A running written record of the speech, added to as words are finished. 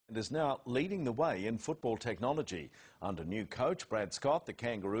and is now leading the way in football technology. Under new coach Brad Scott, the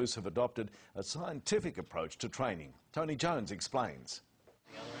Kangaroos have adopted a scientific approach to training. Tony Jones explains.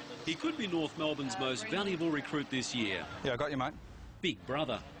 He could be North Melbourne's most valuable recruit this year. Yeah, I got you, mate. Big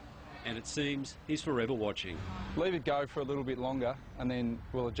brother. And it seems he's forever watching. Leave it go for a little bit longer and then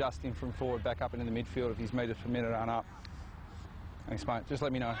we'll adjust him from forward back up into the midfield if his metres per minute aren't up. Thanks, mate. Just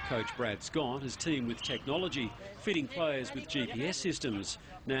let me know. Coach Brad Scott has teamed with technology, fitting players with GPS systems.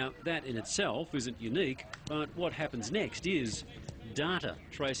 Now, that in itself isn't unique, but what happens next is data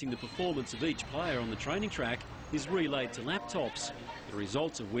tracing the performance of each player on the training track is relayed to laptops, the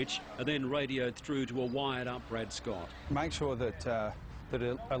results of which are then radioed through to a wired-up Brad Scott. Make sure that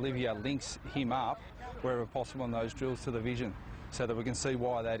Olivia links him up wherever possible in those drills to the vision so that we can see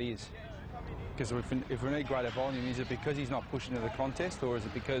why that is. Because if we need greater volume, is it because he's not pushing to the contest, or is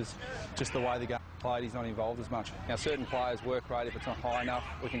it because just the way the game is played, he's not involved as much? Now, certain players' work rate, if it's not high enough,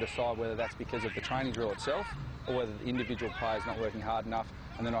 we can decide whether that's because of the training drill itself or whether the individual player's not working hard enough,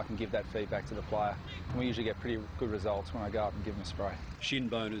 and then I can give that feedback to the player. And we usually get pretty good results when I go up and give them a spray. Shin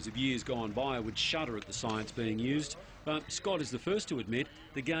boners of years gone by would shudder at the science being used, but Scott is the first to admit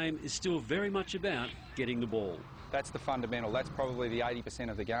the game is still very much about getting the ball. That's the fundamental. That's probably the 80%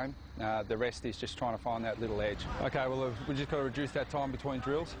 of the game. The rest is just trying to find that little edge. OK, well, we've just got to reduce that time between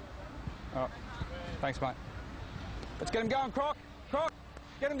drills. All right. Thanks, mate. Let's get him going, Croc. Croc,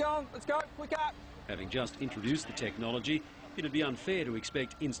 get him going. Let's go. Quick up. Having just introduced the technology, it'd be unfair to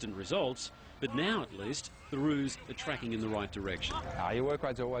expect instant results, but now at least the Roos are tracking in the right direction. Your work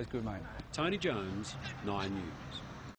rate's always good, mate. Tony Jones, 9 News.